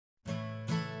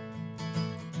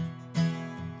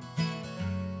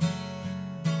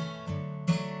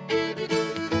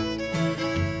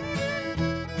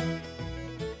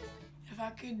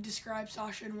could describe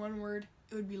Sasha in one word,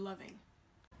 it would be loving.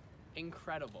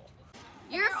 Incredible.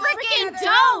 You're freaking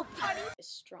dope! Is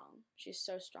strong. She's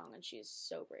so strong and she's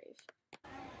so brave.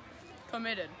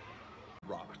 Committed.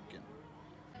 Rockin'.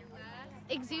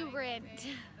 Exuberant.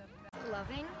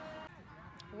 Loving.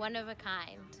 One of a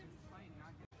kind.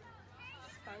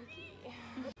 Spunky.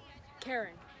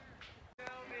 Caring.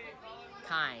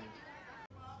 Kind.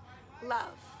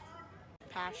 Love.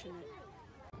 Passionate.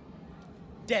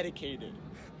 Dedicated.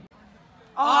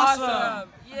 Awesome!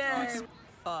 Yay!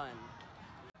 Fun.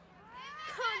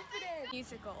 Confident.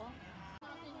 Musical.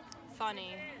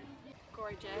 Funny.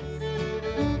 Gorgeous.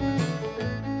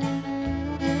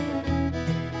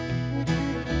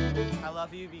 I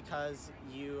love you because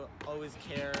you always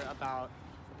care about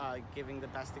giving the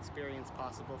best experience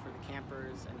possible for the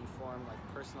campers, and you form like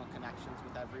personal connections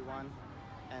with everyone,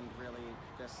 and really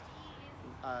just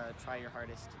try your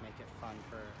hardest to make it fun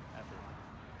for everyone.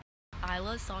 I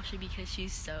love Sasha because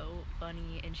she's so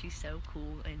funny and she's so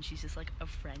cool, and she's just like a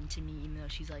friend to me, even though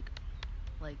she's like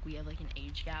we have like an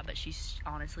age gap, but she's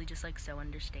honestly just like so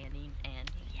understanding.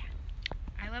 And yeah,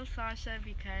 I love Sasha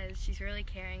because she's really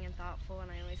caring and thoughtful,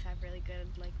 and I always have really good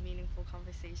like meaningful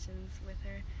conversations with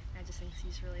her. And I just think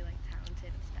she's really like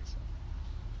talented and special.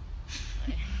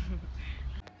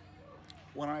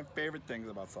 One of my favorite things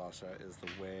about Sasha is the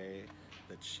way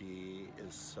that she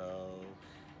is so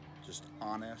just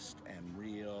honest and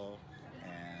real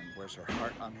and wears her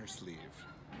heart on her sleeve.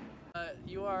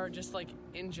 You are just like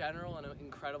in general an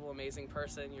incredible, amazing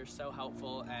person. You're so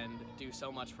helpful and do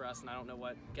so much for us, and I don't know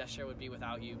what Gesher would be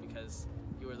without you, because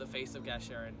you are the face of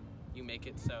Gesher and you make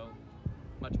it so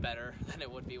much better than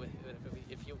it would be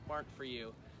if you weren't for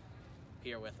you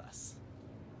here with us.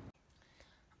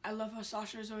 I love how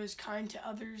Sasha is always kind to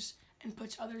others and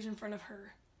puts others in front of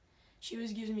her. She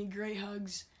always gives me great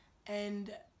hugs,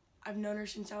 and I've known her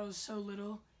since I was so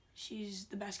little. She's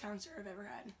the best counselor I've ever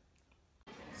had.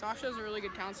 Sasha's a really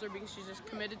good counselor because she's just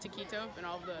committed to Kee Tov and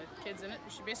all of the kids in it.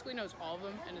 She basically knows all of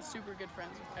them and is super good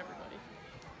friends with everybody.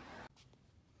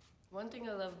 One thing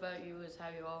I love about you is how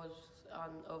you always on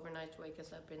overnights wake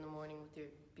us up in the morning with your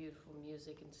beautiful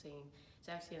music and singing. It's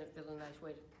actually a really nice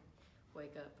way to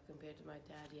wake up compared to my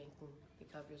dad yanking the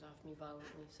covers off me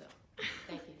violently, so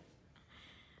thank you.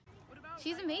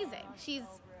 She's amazing. She's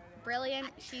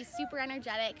brilliant. She's super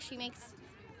energetic. She makes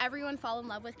everyone fall in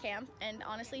love with camp, and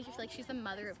honestly, I feel like she's the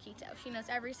mother of Kee Tov. She knows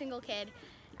every single kid.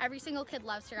 Every single kid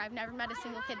loves her. I've never met a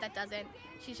single kid that doesn't.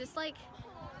 She's just like,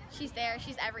 she's there.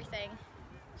 She's everything.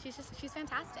 She's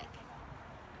fantastic.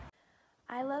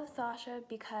 I love Sasha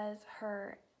because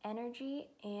her energy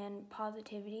and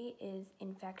positivity is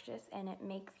infectious, and it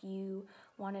makes you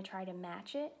want to try to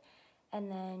match it,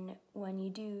 and then when you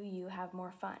do, you have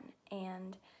more fun.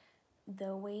 And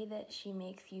the way that she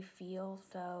makes you feel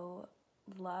so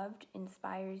loved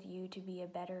inspires you to be a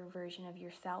better version of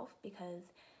yourself, because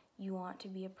you want to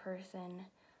be a person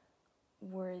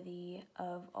worthy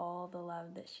of all the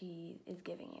love that she is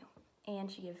giving you, and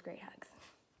she gives great hugs.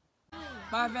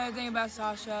 My favorite thing about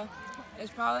Sasha is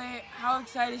probably how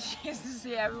excited she is to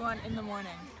see everyone in the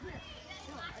morning.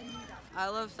 I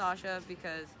love Sasha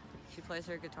because she plays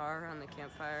her guitar on the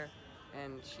campfire,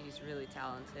 and she's really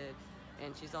talented,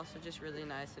 and she's also just really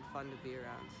nice and fun to be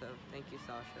around, so thank you,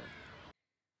 Sasha.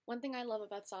 One thing I love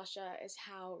about Sasha is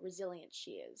how resilient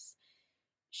she is.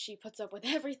 She puts up with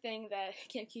everything that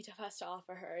Camp Kee Tov has to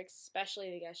offer her, especially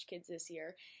the Gesher kids this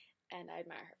year, and I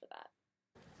admire her for that.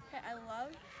 Okay, I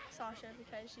love Sasha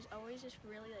because she's always just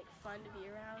really like fun to be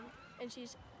around, and she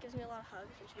gives me a lot of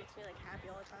hugs, and she makes me like happy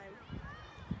all the time.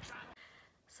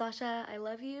 Sasha, I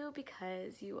love you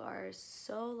because you are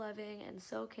so loving and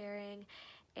so caring,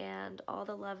 and all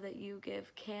the love that you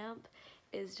give camp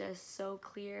is just so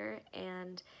clear,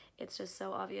 and it's just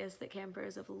so obvious that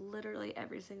campers of literally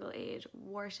every single age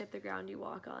worship the ground you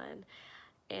walk on.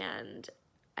 And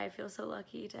I feel so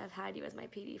lucky to have had you as my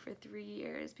PD for 3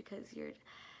 years, because you're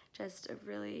just a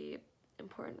really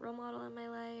important role model in my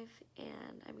life,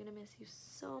 and I'm gonna miss you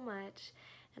so much,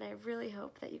 and I really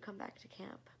hope that you come back to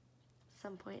camp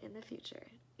some point in the future,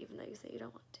 even though you say you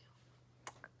don't want to.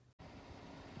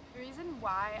 The reason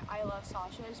why I love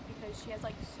Sasha is because she has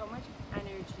like so much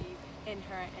energy in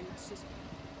her, and it's just,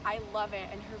 I love it,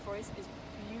 and her voice is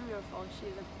beautiful.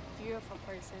 She's a beautiful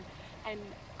person, and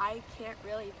I can't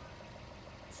really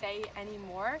say any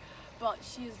more, but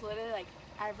she's literally like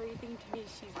everything to me.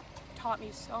 She's taught me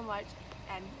so much,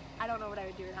 and I don't know what I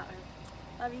would do without her.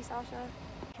 Love you, Sasha.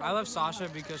 I love Sasha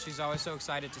because she's always so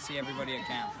excited to see everybody at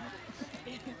camp.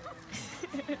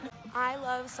 I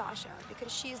love Sasha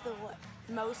because she's the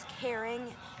most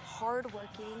caring,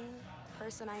 hardworking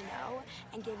person I know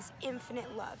and gives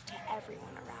infinite love to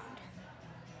everyone around her.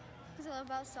 What I love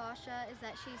about Sasha is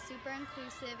that she's super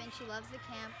inclusive and she loves the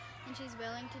camp and she's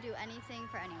willing to do anything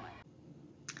for anyone.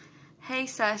 Hey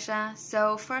Sasha,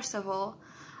 so first of all,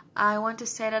 I want to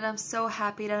say that I'm so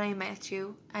happy that I met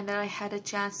you and that I had a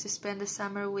chance to spend the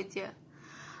summer with you.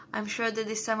 I'm sure that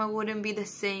this summer wouldn't be the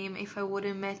same if I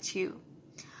wouldn't met you.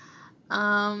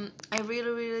 I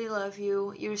really love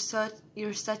you. You're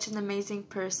such an amazing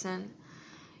person.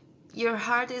 Your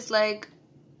heart is like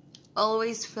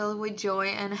always filled with joy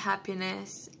and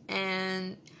happiness,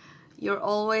 and you're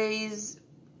always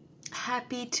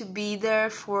happy to be there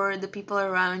for the people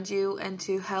around you and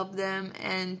to help them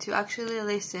and to actually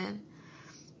listen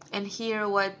and hear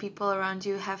what people around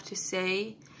you have to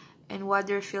say and what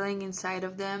they're feeling inside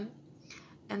of them.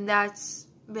 And that's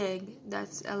big,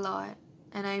 that's a lot,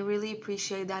 and I really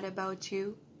appreciate that about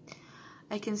you.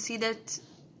 I can see that,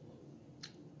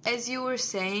 as you were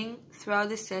saying throughout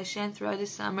the session, throughout the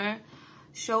summer,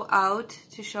 show out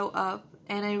to show up,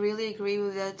 and I really agree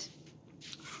with that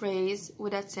phrase,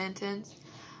 with that sentence.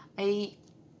 I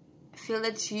feel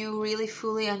that you really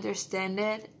fully understand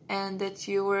it and that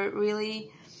you were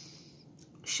really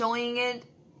showing it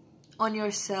on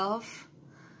yourself,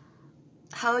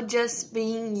 how just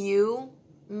being you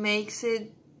makes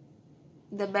it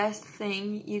the best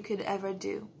thing you could ever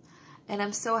do. And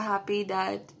I'm so happy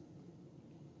that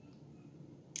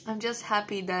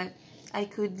I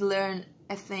could learn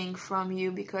a thing from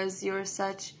you, because you're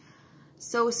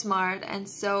so smart and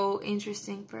so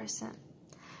interesting person.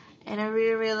 And I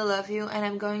really love you, and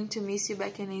I'm going to miss you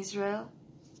back in Israel.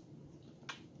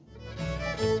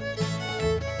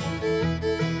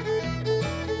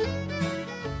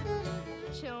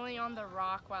 Chilling on the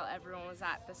rock while everyone was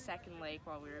at the second lake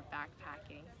while we were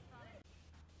backpacking.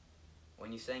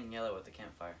 When you sang Yellow at the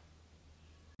campfire.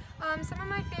 Some of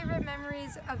my favorite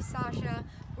memories of Sasha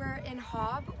were in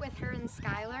Hob with her and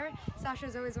Skylar.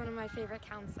 Sasha's always one of my favorite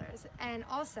counselors. And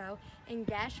also in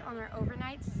Gesh on our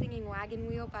overnights, singing Wagon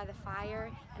Wheel by the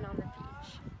fire and on the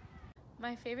beach.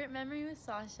 My favorite memory with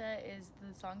Sasha is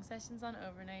the song sessions on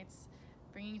overnights,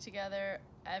 bringing together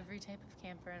every type of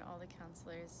camper and all the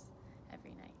counselors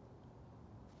every night.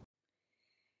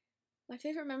 My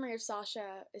favorite memory of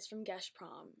Sasha is from Gesh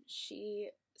prom. She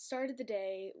started the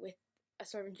day with a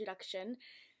sort of introduction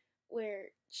where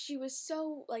she was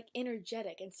so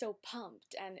energetic and so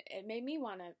pumped, and it made me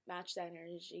want to match that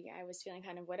energy. I was feeling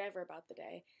kind of whatever about the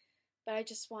day, but I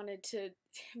just wanted to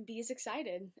be as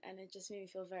excited, and it just made me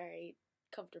feel very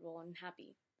comfortable and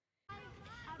happy.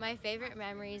 My favorite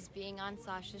memory is being on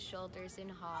Sasha's shoulders in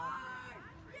Hall.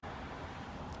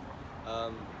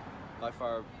 By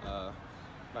far,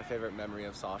 my favorite memory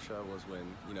of Sasha was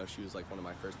when, she was one of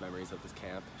my first memories of this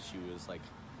camp. She was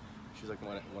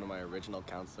one of my original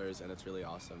counselors, and it's really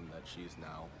awesome that she's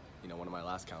now, one of my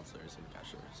last counselors in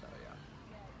Gesher, so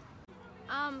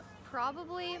yeah.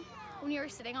 Probably when we were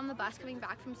sitting on the bus coming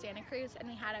back from Santa Cruz and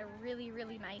we had a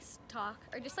really nice talk,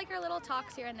 or just our little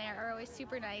talks here and there are always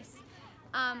super nice.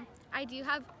 I do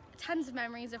have tons of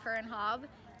memories of her in Hob.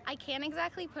 I can't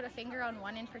exactly put a finger on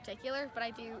one in particular, but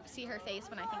I do see her face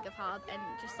when I think of Hob and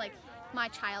just my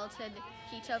childhood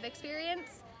Kee Tov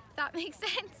experience, if that makes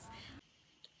sense.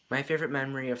 My favorite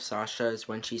memory of Sasha is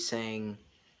when she sang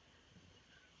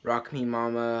Rock Me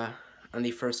Mama on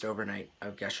the first overnight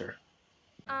of Gesher.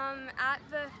 At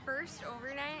the first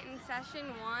overnight in session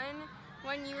 1,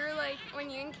 when you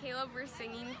and Caleb were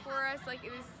singing for us,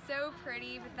 it was so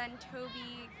pretty, but then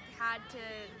Toby had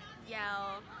to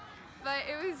yell. But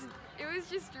it was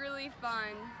just really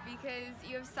fun because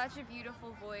you have such a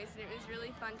beautiful voice, and it was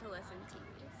really fun to listen to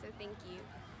you. So thank you.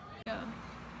 Yeah.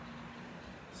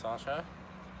 Sasha,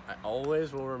 I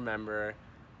always will remember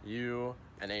you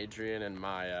and Adrian and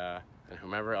Maya and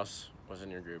whomever else was in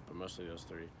your group, but mostly those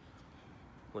three,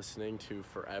 listening to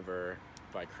Forever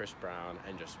by Chris Brown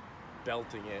and just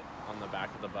belting it on the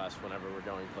back of the bus whenever we're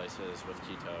going places with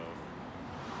Kee Tov.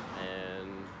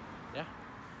 And yeah,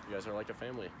 you guys are like a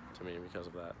family to me because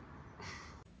of that.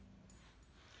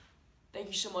 Thank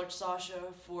you so much,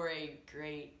 Sasha, for a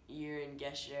great year in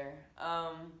Gesher.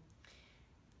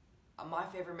 My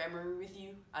favorite memory with you,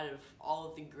 out of all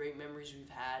of the great memories we've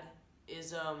had,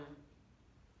 is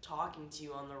talking to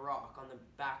you on the rock on the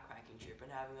backpacking trip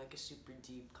and having a super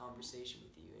deep conversation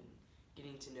with you and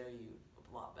getting to know you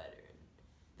a lot better. And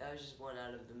that was just one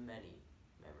out of the many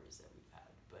memories that we've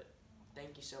had. But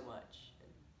thank you so much,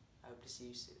 and I hope to see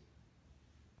you soon.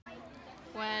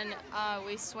 When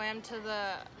we swam to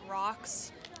the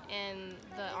rocks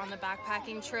on the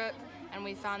backpacking trip, and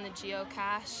we found the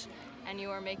geocache, and you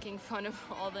were making fun of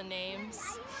all the names.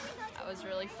 That was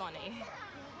really funny.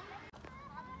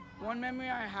 One memory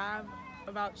I have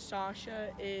about Sasha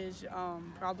is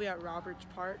probably at Roberts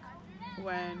Park,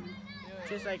 when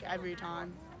just like every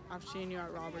time I've seen you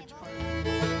at Roberts Park.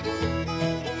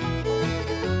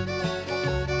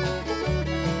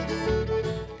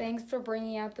 Thanks for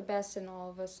bringing out the best in all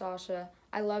of us, Sasha.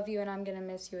 I love you and I'm gonna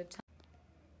miss you a ton.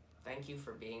 Thank you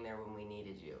for being there when we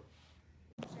needed you.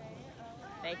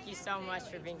 Thank you so much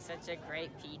for being such a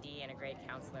great PD and a great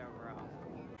counselor overall.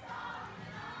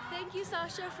 Thank you,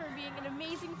 Sasha, for being an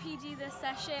amazing PD this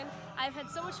session. I've had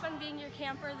so much fun being your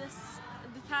camper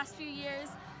the past few years,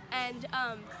 and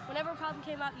whenever a problem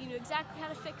came up, you knew exactly how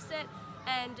to fix it,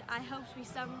 and I hope to be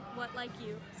somewhat like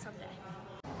you someday.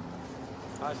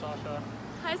 Hi, Sasha.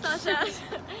 Hi, Sasha.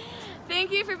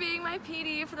 Thank you for being my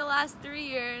PD for the last 3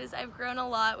 years. I've grown a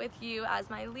lot with you as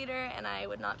my leader, and I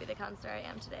would not be the counselor I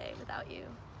am today without you.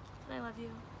 And I love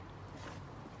you.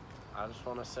 I just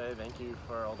want to say thank you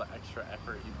for all the extra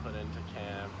effort you put into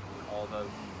camp, and all the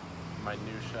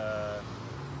minutia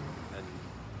and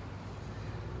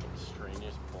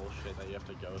extraneous bullshit that you have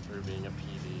to go through being a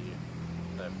PD.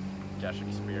 The Gesher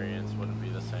experience wouldn't be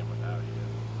the same without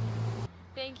you.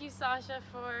 Thank you, Sasha,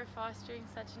 for fostering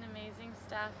such an amazing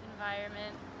staff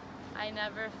environment. I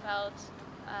never felt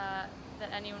that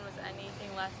anyone was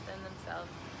anything less than themselves.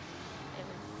 It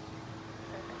was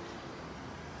perfect.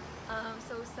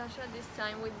 So Sasha, this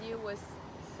time with you was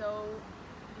so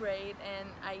great, and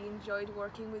I enjoyed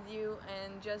working with you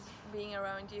and just being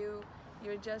around you.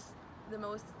 You're just the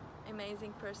most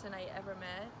amazing person I ever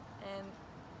met, and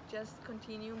just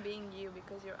continue being you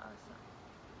because you're awesome.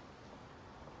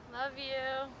 Love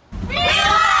you. We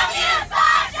love you,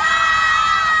 Sasha!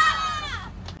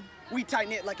 We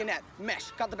tight-knit like a net,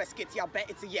 mesh, got the best skits, yeah, I'll bet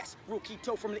it's a yes. Rule Kee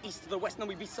Tov from the east to the west, no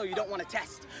we be so you don't want to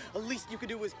test. The least you could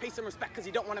do is pay some respect because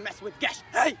you don't want to mess with Gesh.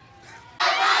 Hey! We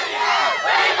love you!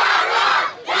 We love